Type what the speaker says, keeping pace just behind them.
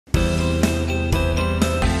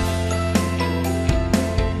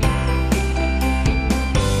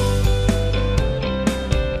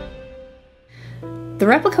The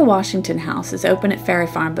replica Washington house is open at Ferry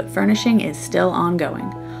Farm, but furnishing is still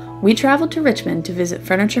ongoing. We traveled to Richmond to visit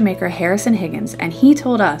furniture maker Harrison Higgins, and he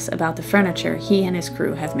told us about the furniture he and his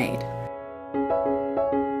crew have made.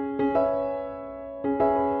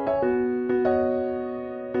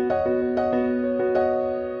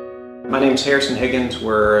 My name's Harrison Higgins.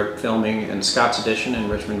 We're filming in Scott's Addition in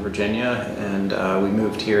Richmond, Virginia, and we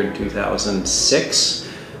moved here in 2006.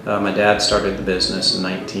 My dad started the business in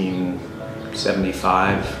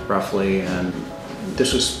 1975, roughly, and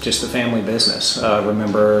this was just a family business. I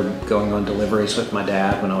remember going on deliveries with my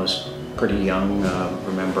dad when I was pretty young.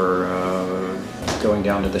 Remember going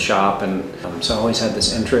down to the shop, and so I always had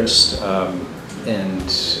this interest,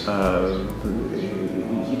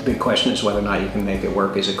 the big question is whether or not you can make it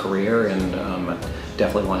work as a career, and I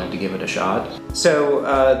definitely wanted to give it a shot. So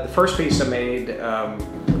the first piece I made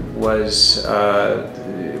was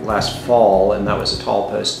last fall, and that was a tall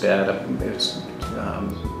post bed. It was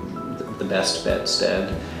the best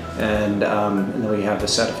bedstead. And then we have a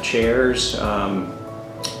set of chairs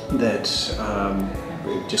that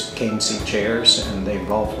just cane seat chairs, and they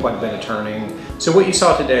involve quite a bit of turning. So what you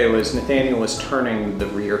saw today was Nathaniel was turning the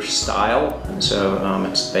rear stile, and so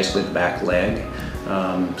it's basically the back leg.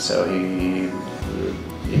 So we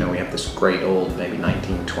have this great old, maybe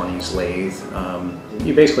 1920s lathe.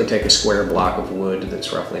 You basically take a square block of wood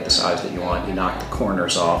that's roughly the size that you want. You knock the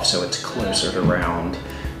corners off so it's closer to round,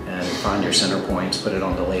 and find your center points, put it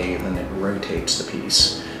on the lathe, and it rotates the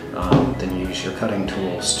piece. Then you use your cutting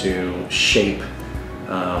tools to shape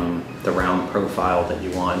the round profile that you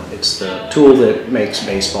want. It's the tool that makes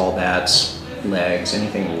baseball bats, legs,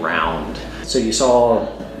 anything round. So you saw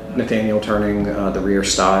Nathaniel turning the rear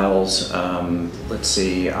stiles. Let's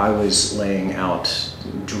see, I was laying out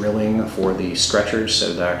drilling for the stretchers,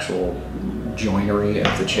 so the actual joinery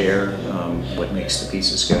of the chair, what makes the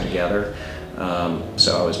pieces go together.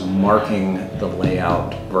 So I was marking the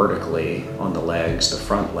layout vertically on the legs, the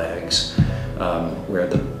front legs, where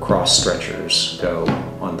the cross stretchers go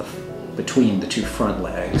on between the two front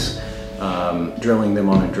legs, drilling them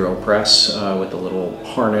on a drill press with a little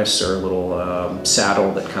harness or a little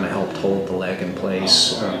saddle that kind of helped hold the leg in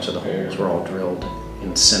place. So the holes were all drilled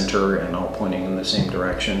in center and all pointing in the same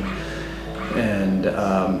direction. And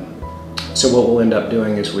so what we'll end up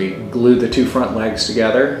doing is we glue the two front legs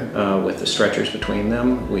together with the stretchers between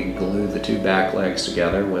them. We glue the two back legs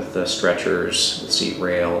together with the stretchers, the seat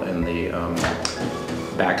rail, and the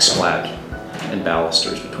back splat and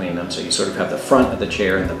balusters between them. So you sort of have the front of the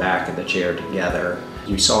chair and the back of the chair together.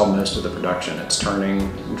 You saw most of the production. It's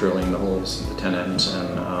turning, drilling the holes, the tenons,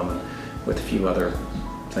 and with a few other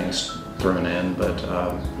things thrown in, but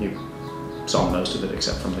you saw most of it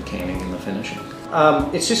except from the caning and the finishing.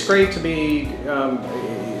 It's just great to be,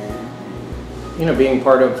 being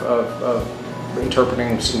part of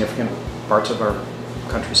interpreting significant parts of our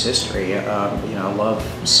country's history. I love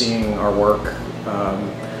seeing our work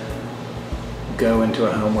go into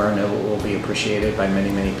a home where I know it will be appreciated by many,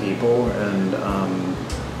 many people, and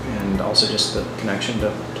also just the connection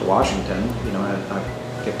to Washington. I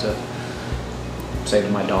get to say to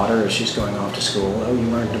my daughter as she's going off to school, "Oh, you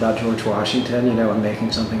learned about George Washington? I'm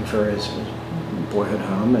making something for his boyhood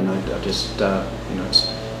home," and I just, it's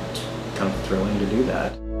kind of thrilling to do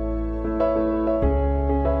that.